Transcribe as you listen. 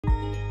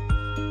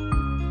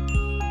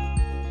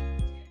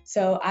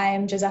So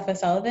I'm Josefa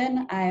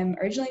Sullivan. I'm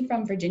originally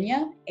from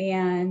Virginia,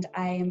 and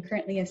I am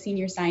currently a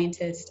senior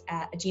scientist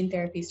at a gene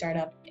therapy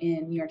startup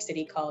in New York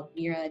City called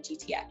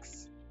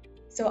MeiraGTx.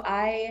 So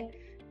I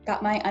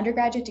got my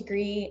undergraduate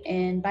degree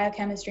in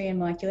biochemistry and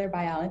molecular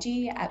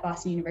biology at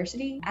Boston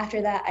University.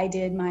 After that, I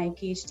did my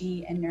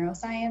PhD in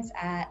neuroscience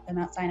at the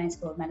Mount Sinai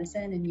School of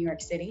Medicine in New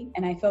York City,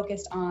 and I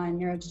focused on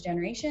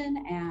neurodegeneration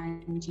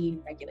and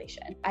gene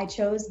regulation. I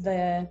chose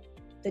the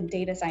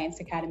Data Science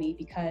Academy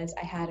because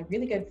I had a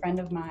really good friend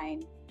of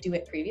mine do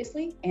it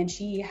previously, and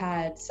she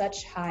had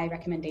such high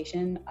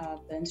recommendation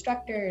of the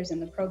instructors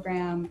and the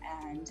program,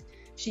 and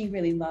she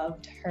really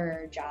loved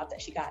her job that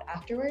she got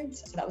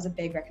afterwards. So that was a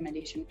big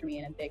recommendation for me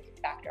and a big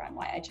factor on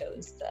why I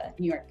chose the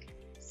New York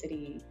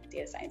City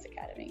Data Science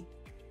Academy.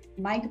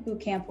 My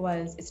bootcamp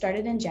it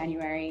started in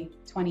January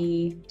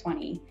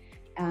 2020,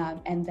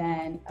 and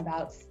then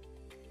about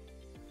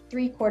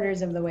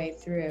 3/4 of the way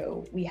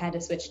through, we had to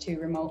switch to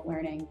remote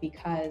learning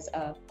because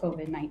of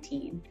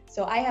COVID-19.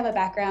 So I have a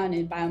background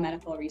in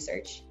biomedical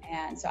research,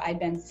 and so I'd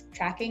been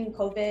tracking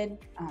COVID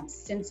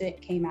since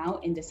it came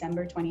out in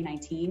December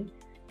 2019.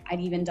 I'd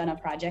even done a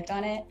project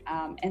on it.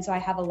 And so I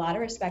have a lot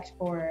of respect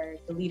for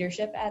the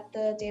leadership at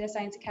the Data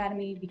Science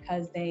Academy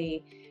because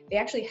they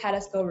actually had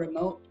us go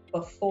remote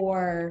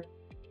before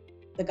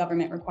the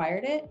government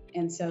required it.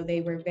 And so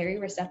they were very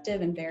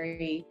receptive and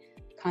very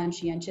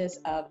conscientious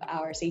of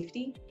our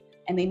safety.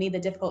 And they made the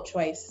difficult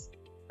choice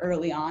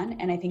early on.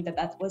 And I think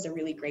that was a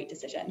really great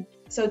decision.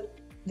 So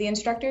the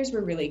instructors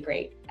were really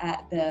great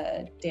at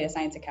the Data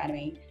Science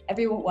Academy.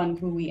 Everyone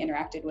who we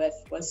interacted with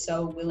was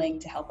so willing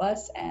to help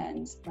us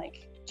and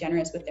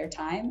generous with their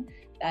time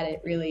that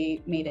it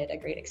really made it a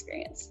great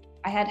experience.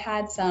 I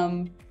had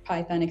some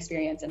Python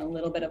experience and a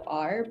little bit of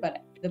R,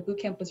 but the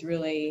bootcamp was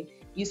really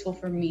useful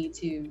for me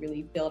to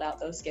really build out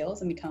those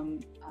skills and become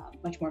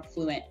much more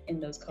fluent in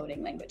those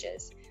coding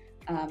languages,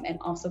 and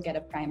also get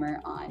a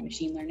primer on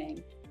machine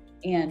learning.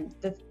 And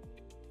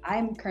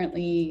I'm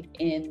currently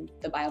in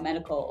the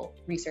biomedical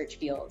research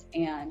field,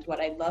 and what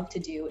I'd love to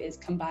do is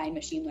combine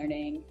machine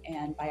learning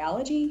and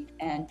biology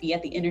and be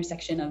at the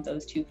intersection of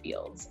those two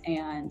fields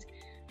and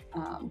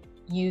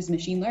use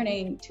machine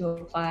learning to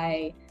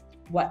apply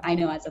what I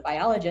know as a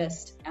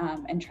biologist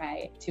and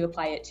try to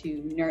apply it to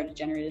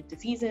neurodegenerative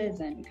diseases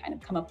and kind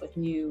of come up with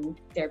new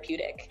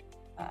therapeutic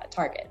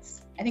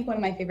targets. I think one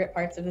of my favorite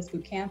parts of this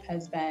bootcamp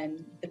has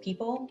been the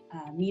people,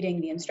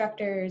 meeting the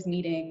instructors,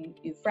 meeting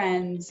new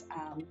friends.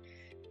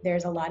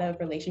 There's a lot of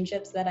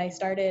relationships that I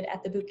started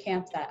at the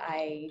bootcamp that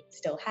I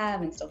still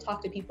have and still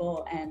talk to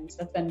people, and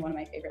that's been one of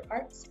my favorite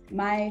parts.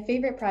 My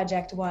favorite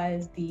project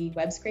was the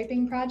web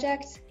scraping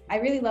project. I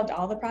really loved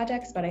all the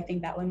projects, but I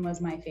think that one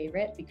was my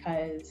favorite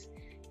because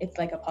it's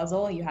like a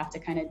puzzle. You have to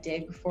kind of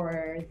dig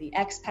for the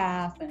X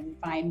path and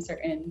find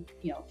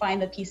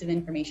find the piece of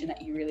information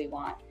that you really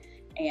want.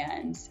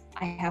 And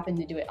I happened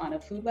to do it on a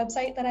food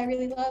website that I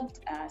really loved,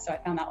 so I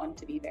found that one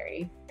to be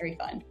very, very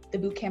fun. The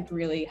bootcamp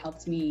really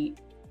helped me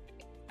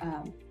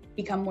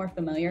become more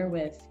familiar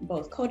with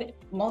both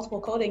multiple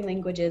coding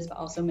languages, but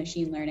also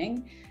machine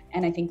learning.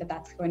 And I think that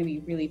that's going to be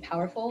really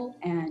powerful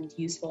and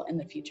useful in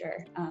the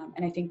future.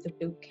 And I think the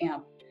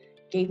bootcamp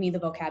gave me the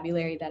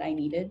vocabulary that I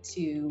needed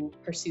to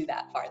pursue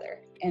that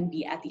farther and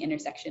be at the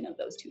intersection of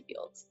those two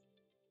fields.